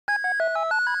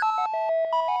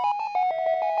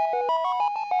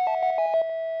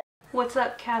What's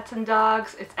up, cats and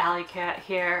dogs? It's Alley Cat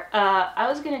here. I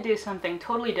was gonna do something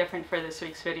totally different for this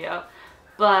week's video,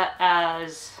 but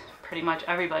as pretty much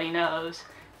everybody knows,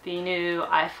 the new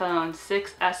iPhone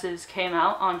 6S's came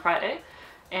out on Friday,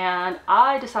 and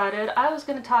I decided I was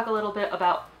gonna talk a little bit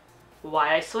about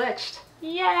why I switched.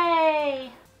 Yay!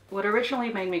 What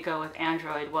originally made me go with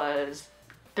Android was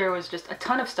there was just a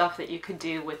ton of stuff that you could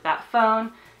do with that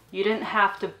phone. You didn't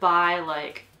have to buy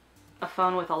like a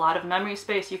phone with a lot of memory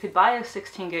space. You could buy a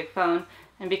 16 gig phone,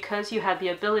 and because you had the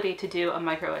ability to do a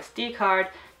micro SD card,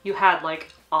 you had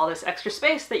like all this extra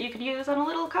space that you could use on a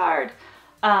little card.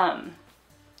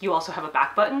 You also have a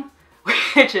back button,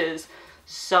 which is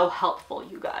so helpful,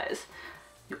 you guys.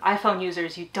 You iPhone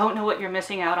users, you don't know what you're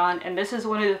missing out on, and this is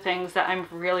one of the things that I'm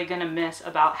really gonna miss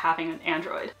about having an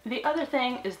Android. The other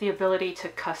thing is the ability to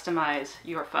customize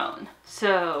your phone.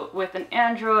 So with an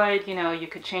Android, you know, you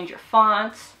could change your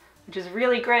fonts, which is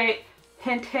really great.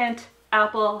 Hint, hint,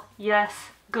 Apple, yes,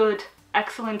 good,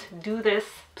 excellent, do this,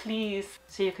 please.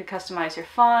 So you could customize your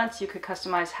fonts, you could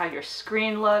customize how your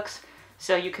screen looks,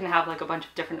 so you can have like a bunch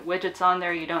of different widgets on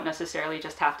there. You don't necessarily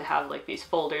just have to have like these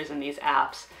folders and these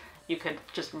apps. You could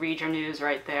just read your news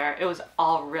right there. It was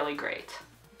all really great.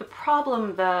 The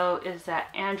problem though is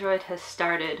that Android has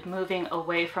started moving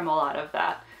away from a lot of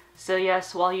that. So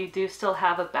yes, while you do still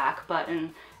have a back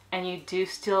button, and you do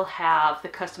still have the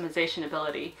customization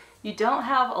ability, you don't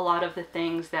have a lot of the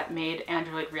things that made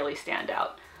Android really stand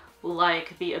out,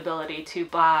 like the ability to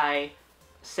buy,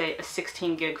 say, a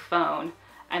 16 gig phone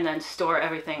and then store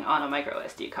everything on a micro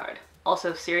SD card.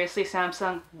 Also, seriously,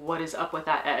 Samsung, what is up with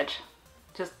that edge?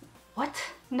 Just, what?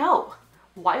 No!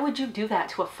 Why would you do that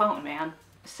to a phone, man?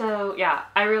 So yeah,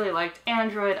 I really liked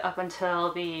Android up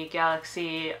until the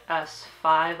Galaxy S5,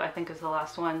 I think is the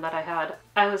last one that I had.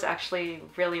 I was actually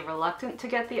really reluctant to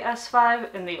get the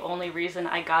S5, and the only reason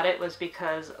I got it was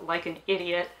because, like an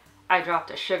idiot, I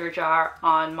dropped a sugar jar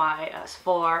on my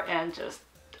S4 and just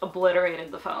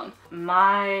obliterated the phone.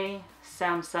 My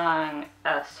Samsung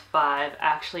S5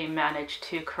 actually managed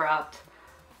to corrupt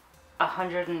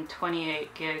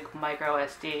 128 gig micro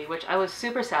SD, which I was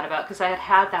super sad about because I had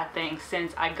had that thing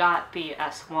since I got the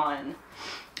S1,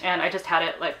 and I just had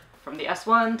it like from the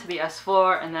S1 to the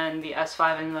S4 and then the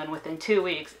S5, and then within 2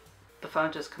 weeks the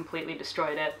phone just completely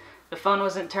destroyed it. The phone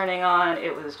wasn't turning on,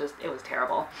 it was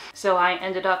terrible. So I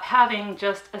ended up having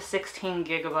just a 16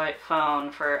 gigabyte phone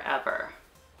forever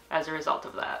as a result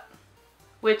of that.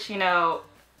 Which, you know,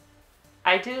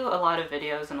 I do a lot of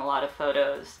videos and a lot of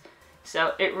photos,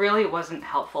 so it really wasn't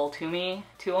helpful to me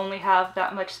to only have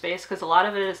that much space, because a lot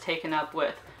of it is taken up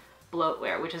with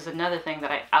bloatware, which is another thing that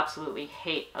I absolutely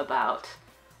hate about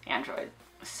Android.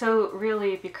 So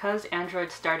really, because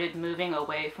Android started moving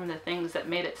away from the things that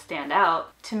made it stand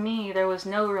out, to me there was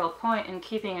no real point in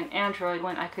keeping an Android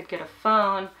when I could get a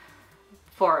phone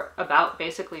for about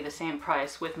basically the same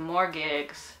price with more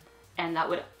gigs, and that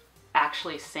would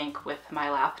actually sync with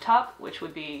my laptop, which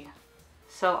would be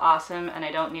so awesome, and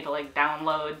I don't need to like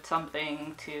download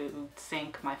something to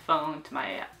sync my phone to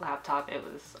my laptop.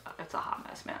 It's a hot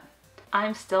mess, man.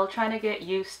 I'm still trying to get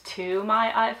used to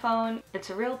my iPhone.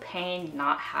 It's a real pain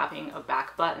not having a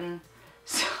back button,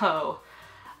 so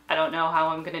I don't know how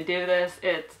I'm gonna do this.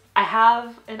 I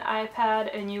have an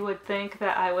iPad, and you would think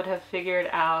that I would have figured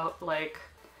out like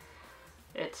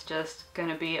it's just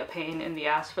gonna be a pain in the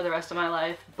ass for the rest of my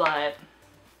life, but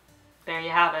there you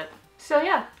have it. So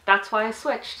yeah, that's why I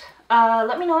switched.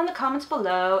 Let me know in the comments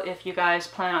below if you guys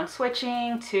plan on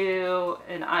switching to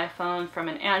an iPhone from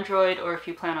an Android, or if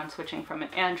you plan on switching from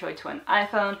an Android to an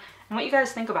iPhone, and what you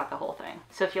guys think about the whole thing.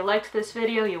 So if you liked this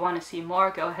video, you want to see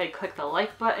more, go ahead, click the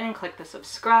like button, click the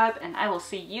subscribe, and I will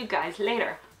see you guys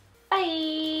later.